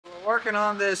working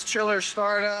on this chiller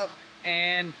startup,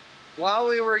 and while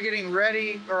we were getting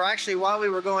ready, or actually while we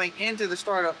were going into the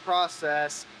startup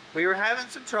process, we were having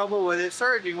some trouble with it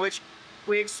surging, which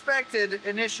we expected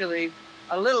initially,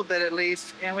 a little bit at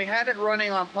least, and we had it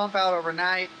running on pump out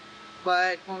overnight.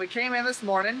 But when we came in this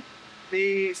morning,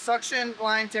 the suction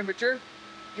line temperature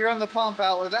here on the pump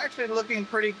out was actually looking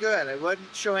pretty good. It wasn't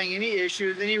showing any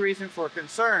issues, any reason for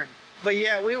concern. But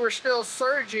yet we were still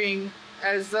surging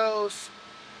as though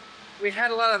we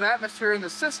had a lot of atmosphere in the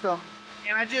system.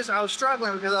 And I was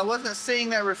struggling because I wasn't seeing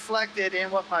that reflected in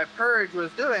what my purge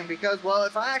was doing. Because, well,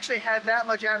 if I actually had that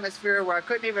much atmosphere where I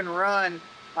couldn't even run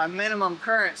my minimum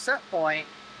current set point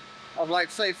of, like,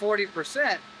 say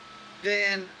 40%,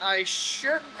 then I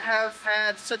shouldn't have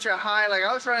had such a high, like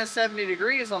I was running 70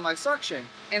 degrees on my suction.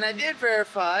 And I did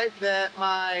verify that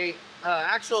my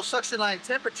actual suction line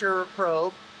temperature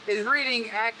probe is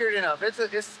reading accurate enough.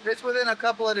 It's within a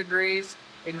couple of degrees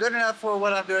and good enough for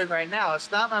what I'm doing right now.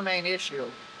 It's not my main issue.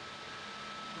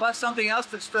 But something else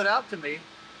that stood out to me,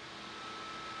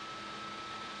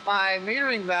 my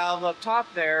metering valve up top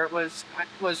there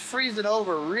was freezing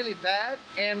over really bad,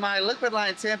 and my liquid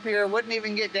line temp here wouldn't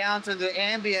even get down to the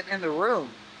ambient in the room,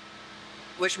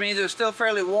 which means it was still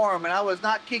fairly warm, and I was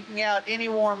not kicking out any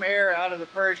warm air out of the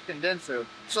purge condenser.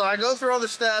 So I go through all the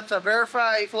steps, I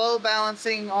verify flow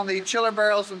balancing on the chiller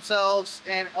barrels themselves,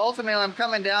 and ultimately I'm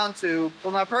coming down to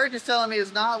what my purge is telling me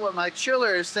is not what my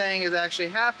chiller is saying is actually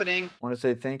happening. I want to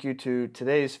say thank you to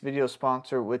today's video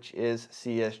sponsor, which is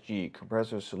CSG,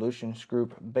 Compressor Solutions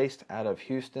Group, based out of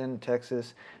Houston,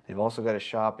 Texas. They've also got a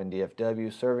shop in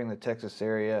DFW serving the Texas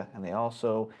area, and they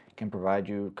also can provide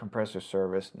you compressor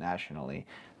service nationally.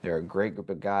 They're a great group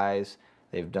of guys.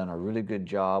 They've done a really good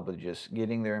job with just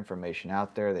getting their information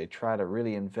out there. They try to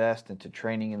really invest into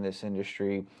training in this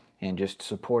industry and just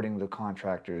supporting the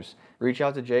contractors. Reach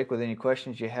out to Jake with any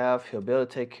questions you have. He'll be able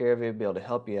to take care of you, be able to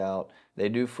help you out. They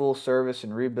do full service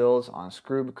and rebuilds on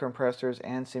screw compressors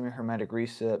and semi-hermetic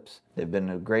recips. They've been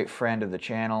a great friend of the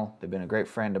channel. They've been a great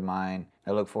friend of mine.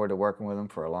 I look forward to working with them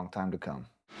for a long time to come.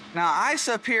 Now, ice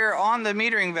up here on the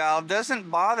metering valve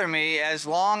doesn't bother me as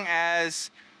long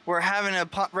as we're having a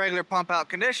regular pump out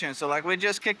condition. So like we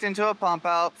just kicked into a pump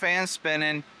out, fan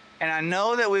spinning, and I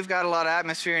know that we've got a lot of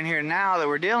atmosphere in here now that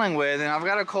we're dealing with, and I've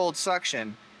got a cold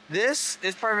suction. This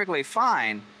is perfectly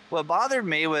fine. What bothered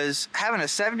me was having a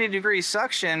 70-degree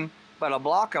suction, but a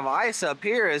block of ice up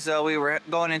here as though we were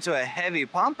going into a heavy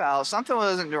pump out. Something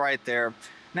wasn't right there.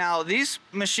 Now, these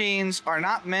machines are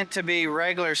not meant to be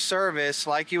regular service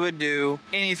like you would do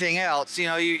anything else. You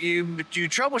know, you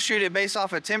troubleshoot it based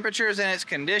off of temperatures and its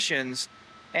conditions,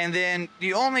 and then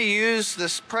you only use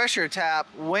this pressure tap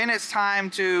when it's time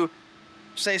to,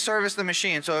 say, service the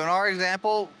machine. So in our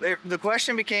example, the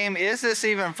question became, is this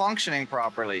even functioning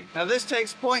properly? Now, this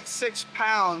takes 0.6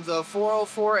 pounds of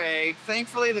 404A.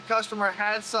 Thankfully, the customer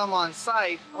had some on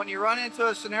site. When you run into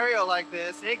a scenario like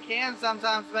this, it can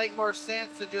sometimes make more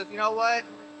sense to just, you know what,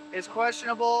 it's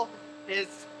questionable.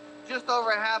 It's just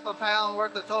over half a pound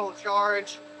worth of total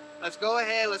charge. Let's go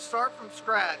ahead, let's start from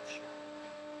scratch.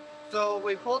 So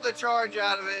we pulled the charge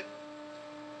out of it,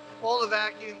 pull the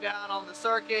vacuum down on the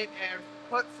circuit, and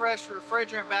put fresh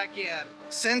refrigerant back in.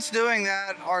 Since doing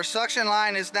that, our suction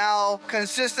line is now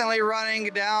consistently running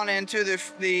down into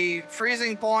the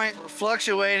freezing point,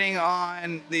 fluctuating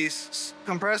on the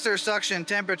compressor suction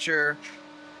temperature.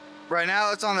 Right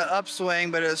now it's on the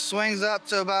upswing, but it swings up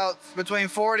to about between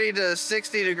 40 to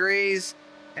 60 degrees,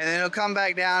 and then it'll come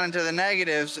back down into the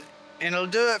negatives, and it'll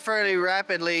do it fairly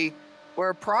rapidly.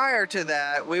 Where prior to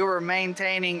that, we were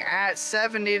maintaining at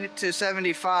 70 to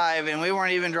 75, and we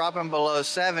weren't even dropping below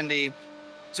 70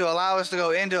 to allow us to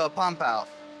go into a pump out.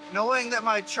 Knowing that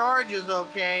my charge is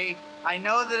okay, I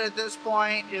know that at this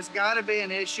point it's got to be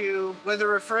an issue with the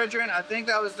refrigerant. I think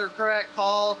that was the correct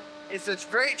call. It's a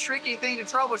very tricky thing to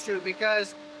troubleshoot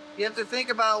because you have to think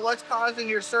about what's causing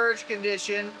your surge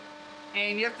condition,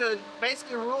 and you have to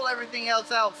basically rule everything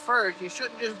else out first. You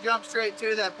shouldn't just jump straight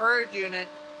to that purge unit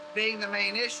being the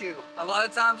main issue. A lot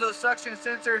of times those suction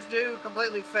sensors do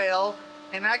completely fail,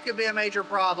 and that could be a major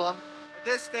problem. At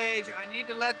this stage, I need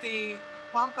to let the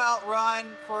pump out run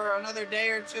for another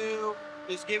day or two.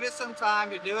 Just give it some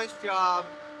time to do its job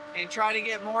and try to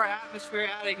get more atmosphere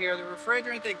out of here. The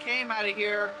refrigerant that came out of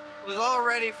here was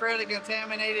already fairly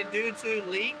contaminated due to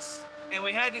leaks, and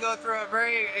we had to go through a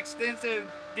very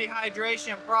extensive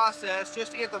dehydration process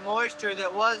just to get the moisture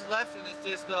that was left in the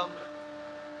system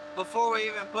before we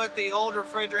even put the old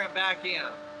refrigerant back in.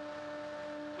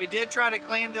 We did try to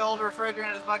clean the old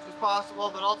refrigerant as much as possible,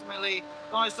 but ultimately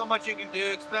there's only so much you can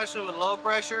do, especially with low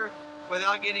pressure.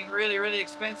 without getting really, really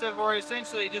expensive, or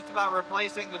essentially just about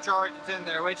replacing the charge that's in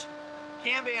there, which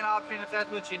can be an option if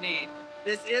that's what you need.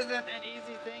 This isn't an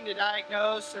easy thing to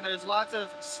diagnose, and there's lots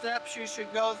of steps you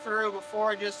should go through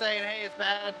before just saying, hey, it's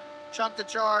bad, chunk the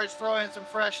charge, throw in some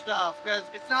fresh stuff, because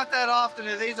it's not that often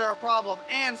that these are a problem.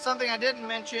 And something I didn't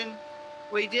mention,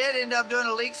 we did end up doing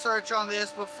a leak search on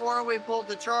this before we pulled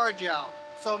the charge out.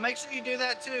 So make sure you do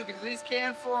that too, because these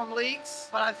can form leaks.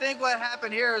 But I think what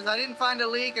happened here is I didn't find a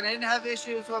leak and I didn't have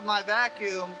issues with my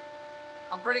vacuum.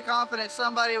 I'm pretty confident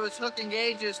somebody was hooking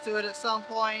gauges to it at some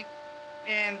point,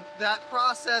 and that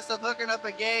process of hooking up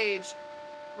a gauge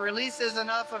releases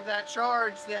enough of that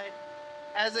charge that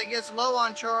as it gets low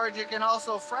on charge, it can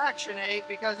also fractionate,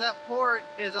 because that port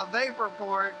is a vapor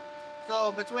port.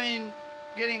 So between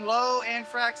getting low and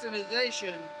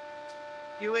fractionation,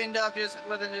 you end up just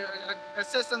with a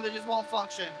system that just won't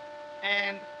function.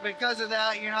 And because of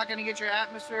that, you're not going to get your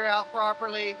atmosphere out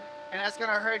properly, and that's going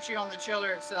to hurt you on the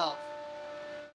chiller itself.